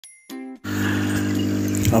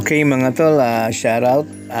Okay mga tol, shoutout,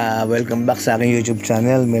 welcome back sa aking YouTube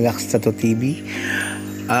channel, Milax Tattoo TV.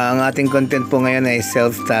 Ang ating content po ngayon ay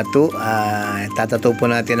self-tattoo. Tatattoo po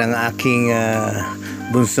natin ang aking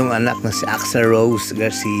bunsong anak na si Axel Rose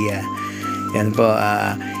Garcia. Yan po,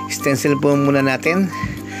 stencil po muna natin.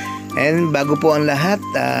 And bago po ang lahat,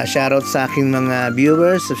 shoutout sa aking mga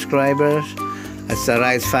viewers, subscribers, at sa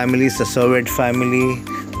Rights family, sa Soward family.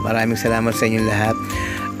 Maraming salamat sa inyong lahat.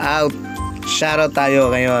 Shoutout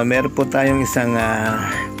tayo ngayon. Meron po tayong isang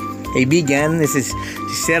kaibigan. This is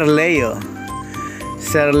si Sir Leo.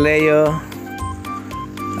 Sir Leo,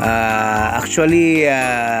 actually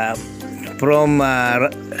from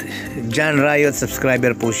John Riot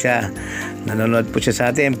subscriber po siya. Nanonood po siya sa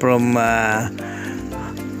atin from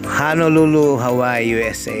Honolulu, Hawaii,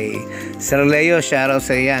 USA. Sir Leo, shoutout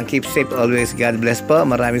sa iyan. Keep safe always. God bless po.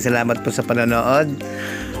 Maraming salamat po sa panonood.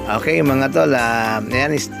 Okay mga tol,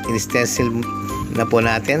 yan, in-stencil na po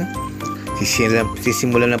natin.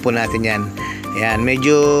 Sisimulan na po natin yan. Ayan,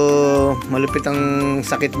 medyo malupit ang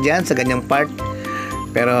sakit dyan sa ganyang part,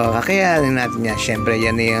 pero kakayanin natin yan. Siyempre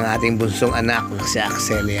yan yung ating bunsong anak, si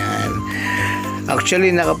Axel. Yan,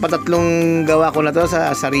 actually nakapatatlong gawa ko na to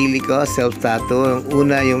sa sarili ko, self-tattoo.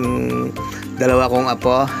 Una yung dalawa kong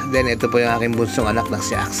apo, then ito po yung aking bunsong anak na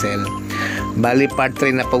si Axel. Bali part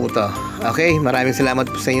 3 na po ito. Okay, maraming salamat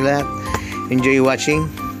po sa inyo lahat. Enjoy watching.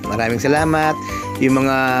 Maraming salamat. Yung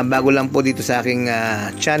mga bago lang po dito sa aking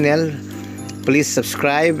channel, please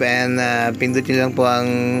subscribe and pindutin lang po ang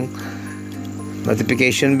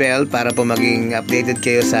notification bell para po maging updated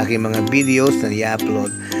kayo sa aking mga videos na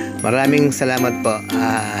i-upload. Maraming salamat po.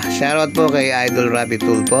 Shoutout po kay Idol Rapi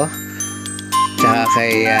Tulpo, tsaka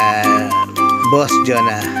kay Boss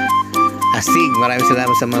Jonah Astig. Maraming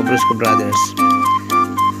salamat sa mga Brusco Brothers.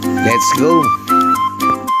 Let's go!